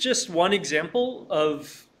this is just one example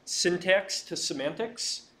of syntax to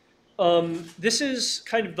semantics. This is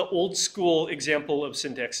kind of the old school example of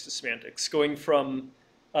syntax to semantics, going from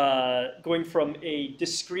a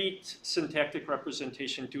discrete syntactic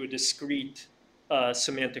representation to a discrete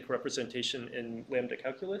semantic representation in lambda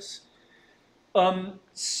calculus.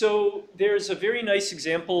 So there's a very nice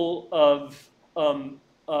example of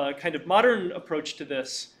a kind of modern approach to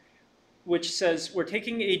this, which says we're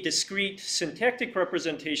taking a discrete syntactic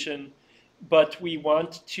representation, but we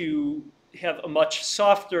want to have a much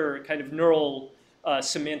softer kind of neural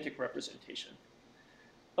semantic representation.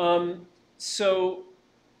 So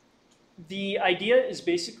the idea is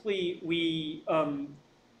basically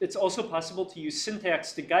it's also possible to use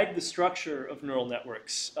syntax to guide the structure of neural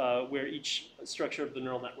networks, where each structure of the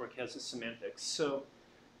neural network has a semantics. So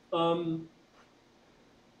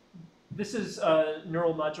this is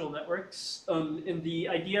neural module networks. And the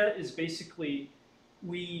idea is basically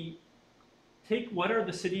we take what are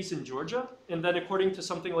the cities in Georgia, and then according to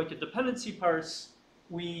something like a dependency parse,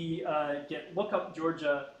 we get lookup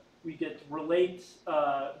Georgia, we get relate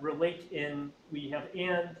in, we have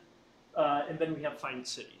and then we have find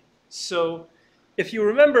city. So if you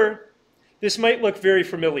remember, this might look very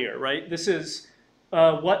familiar, right? This is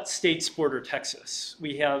what states border Texas.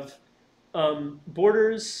 We have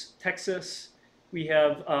borders Texas, we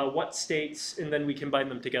have what states, and then we combine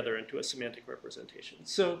them together into a semantic representation.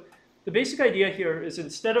 So the basic idea here is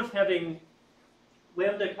instead of having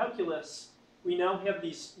lambda calculus, we now have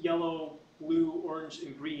these yellow, blue, orange,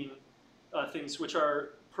 and green things, which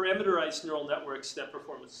are parameterized neural networks that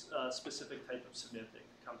perform a specific type of semantic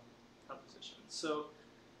composition. So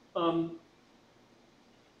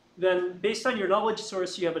then based on your knowledge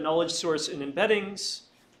source, you have a knowledge source in embeddings.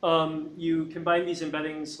 You combine these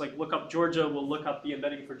embeddings, like look up Georgia, we'll look up the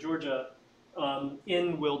embedding for Georgia.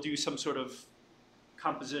 In will do some sort of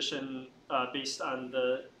composition based on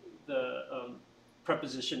the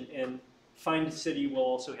preposition in. Find city will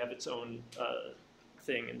also have its own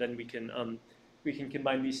thing, and then we can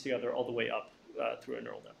combine these together all the way up through a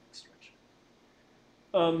neural network structure.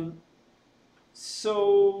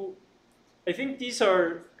 So I think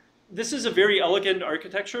this is a very elegant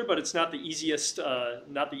architecture, but it's not the easiest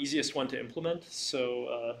one to implement.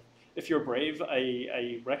 So if you're brave,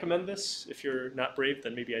 I recommend this. If you're not brave,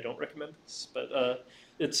 then maybe I don't recommend this. But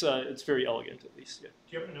it's very elegant at least. Yeah.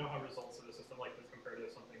 Do you happen to know how results of a system like this compare to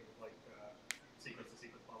something like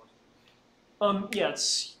sequence-to-sequence modeling? Yeah,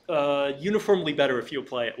 it's uniformly better if you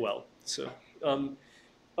apply it well. So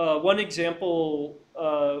one example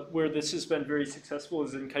where this has been very successful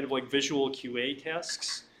is in kind of like visual QA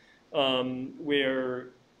tasks,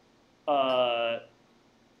 where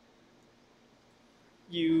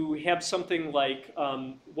you have something like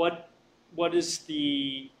what is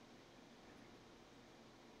the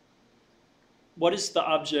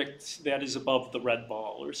object that is above the red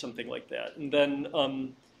ball or something like that, and then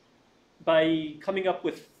by coming up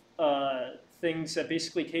with things that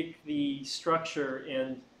basically take the structure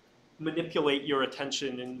and manipulate your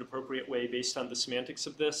attention in an appropriate way based on the semantics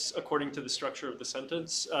of this according to the structure of the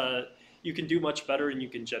sentence, you can do much better and you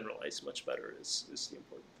can generalize much better is the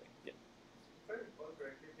important thing. Yeah. If I recall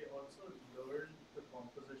correctly, they also learned the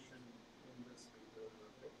composition in this paper,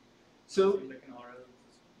 right? So like an RL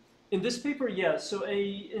system. in this paper, yeah. So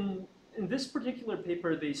in this particular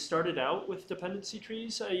paper, they started out with dependency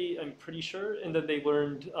trees, I'm pretty sure, and then they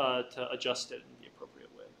learned to adjust it in the appropriate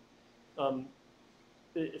way.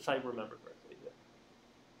 If I remember correctly, yeah.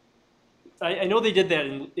 I know they did that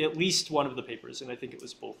in at least one of the papers, and I think it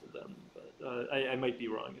was both of them, but I might be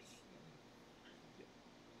wrong. Yeah.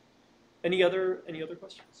 Any other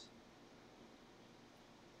questions?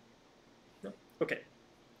 No? Okay.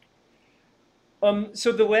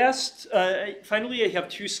 So the last, finally I have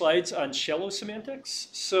 2 slides on shallow semantics.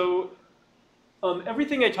 So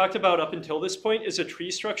everything I talked about up until this point is a tree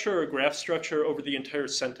structure or a graph structure over the entire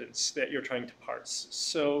sentence that you're trying to parse.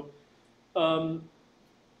 So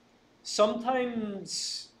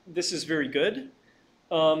sometimes this is very good,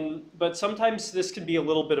 but sometimes this can be a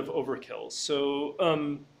little bit of overkill. So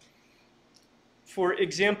for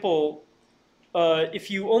example, if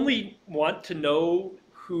you only want to know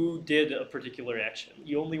who did a particular action,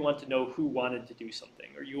 you only want to know who wanted to do something,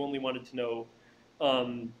 or you only wanted to know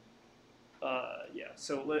yeah,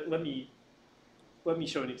 so let me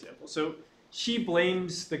show an example. So she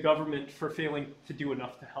blames the government for failing to do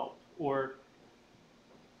enough to help, or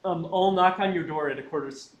I'll knock on your door at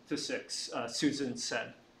 5:45, Susan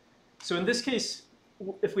said. So in this case,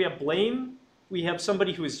 if we have blame, we have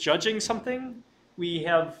somebody who is judging something, we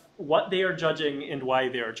have what they are judging and why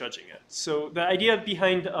they are judging it. So the idea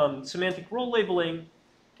behind semantic role labeling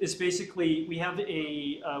is basically we have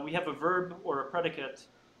a verb or a predicate,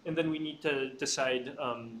 and then we need to decide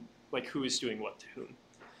like who is doing what to whom.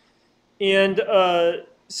 And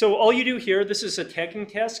so all you do here, this is a tagging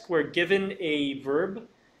task where given a verb,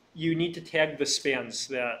 you need to tag the spans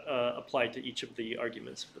that apply to each of the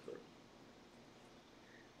arguments of the verb.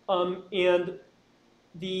 And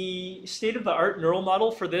the state-of-the-art neural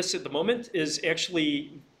model for this at the moment is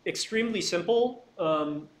actually extremely simple.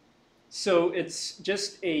 So it's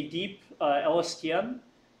just a deep LSTM.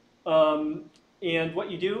 And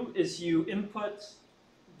what you do is you input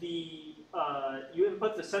the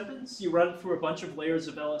sentence, you run through a bunch of layers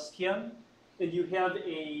of LSTM, and you have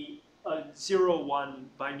a 0-1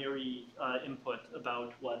 binary input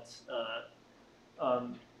about what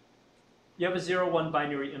you have a 0-1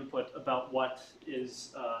 binary input about what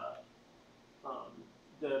is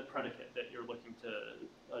the predicate that you're looking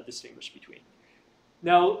to distinguish between.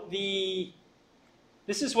 Now,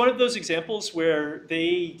 this is one of those examples where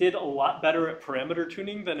they did a lot better at parameter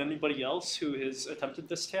tuning than anybody else who has attempted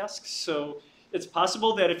this task. So it's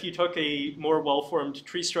possible that if you took a more well-formed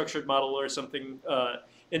tree-structured model or something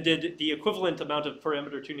and did the equivalent amount of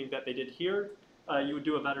parameter tuning that they did here, you would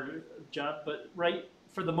do a better job. But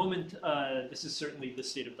for the moment, this is certainly the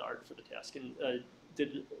state of the art for the task, and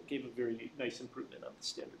gave a very nice improvement on the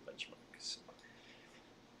standard benchmarks.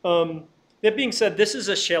 That being said, this is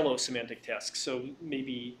a shallow semantic task, so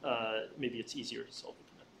maybe it's easier to solve with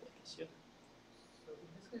a method like this. Yeah. So in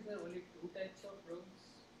this case, there are only 2 types of verbs.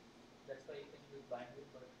 That's why you can use binary,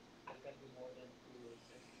 but there can be more than 2 verbs.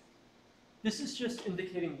 This is just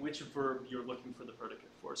indicating which verb you're looking for the predicate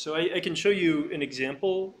for. So I can show you an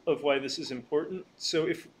example of why this is important. So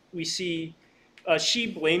if we see she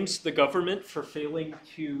blames the government for failing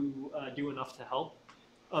to do enough to help.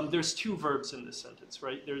 There's 2 verbs in this sentence,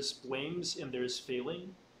 right? There's blames and there's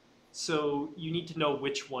failing. So you need to know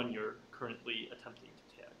which one you're currently attempting to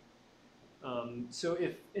tag. So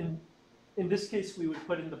if in this case, we would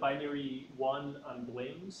put in the binary 1 on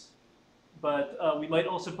blames, but we might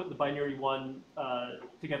also put the binary 1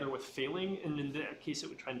 together with failing, and in that case, it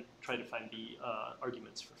would try to find the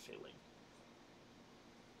arguments for failing.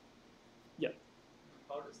 Yeah.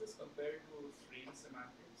 How does this compare to frame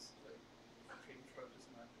semantics, like frame structure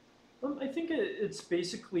semantics? I think it's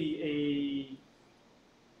basically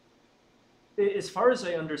as far as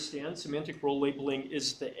I understand, semantic role labeling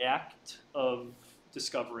is the act of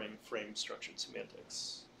discovering frame-structured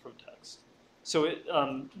semantics from text. So it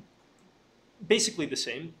basically the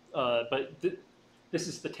same, but this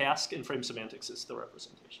is the task, and frame semantics is the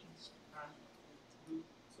representations.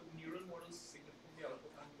 So the neural models significantly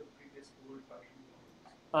outperform the previous old-fashioned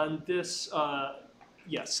models? On this,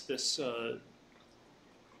 yes,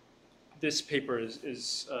 this paper is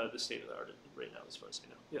the state of the art right now, as far as I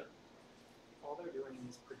know. Yeah. All they're doing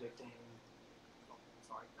is predicting, well,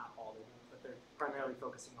 sorry, not all they're doing, but they're primarily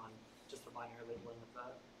focusing on just the binary labeling of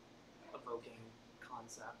the evoking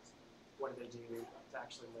concept. What do they do to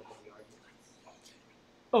actually label the arguments?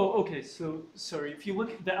 Oh, okay, so sorry, if you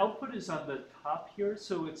look, the output is on the top here,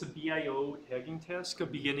 so it's a BIO tagging task, a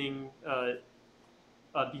beginning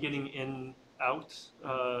in, out,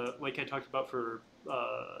 like I talked about for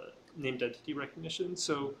named entity recognition.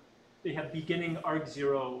 So they have beginning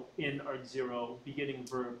arg0, in arg0, beginning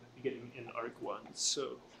verb, beginning in arg1.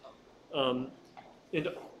 So,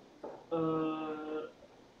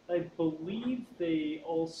 I believe they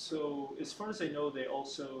also, as far as I know, they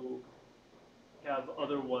also have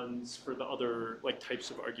other ones for the other types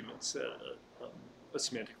of arguments that a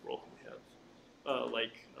semantic role can have,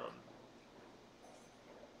 like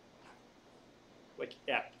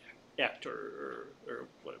act or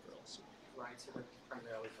whatever else. Right, so they're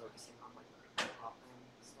primarily focusing on the top-end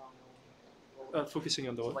style. Focusing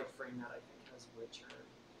on the so what? Frame that I think has richer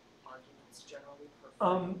arguments generally.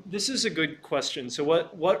 This is a good question. So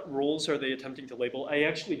what roles are they attempting to label? I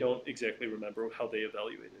actually don't exactly remember how they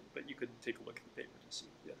evaluated, but you could take a look at the paper to see.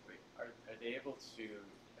 Yeah. Are they able to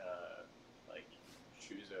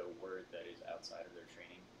choose a word that is outside of their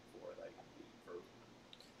training for the verb?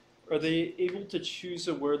 Are they able to choose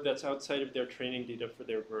a word that's outside of their training data for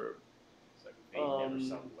their verb? So if they never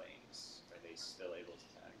saw blames, are they still able to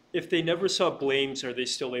tag? If they never saw blames, are they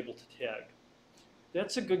still able to tag?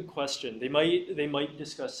 That's a good question. They might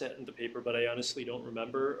discuss that in the paper, but I honestly don't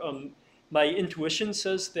remember. My intuition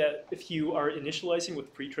says that if you are initializing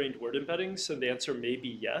with pre-trained word embeddings, then the answer may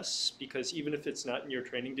be yes, because even if it's not in your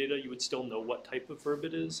training data, you would still know what type of verb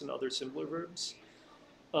it is and other similar verbs.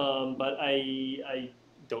 But I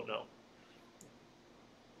don't know.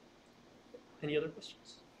 Any other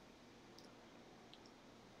questions?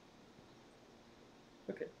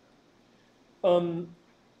 Okay.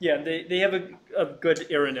 Yeah, they have a good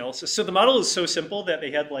error analysis. So the model is so simple that they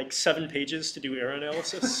had 7 pages to do error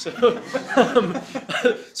analysis. So,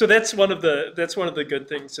 so that's one of the good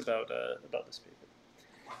things about this paper.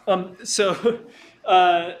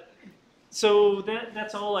 So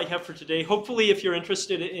that's all I have for today. Hopefully, if you're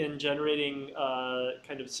interested in generating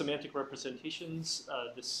kind of semantic representations,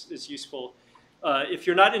 this is useful. If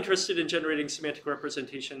you're not interested in generating semantic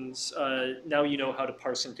representations, now you know how to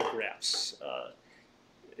parse into graphs.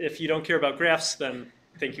 If you don't care about graphs, then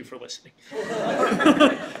thank you for listening.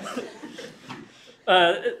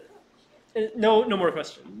 No more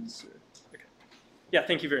questions. Okay. Yeah,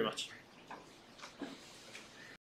 thank you very much.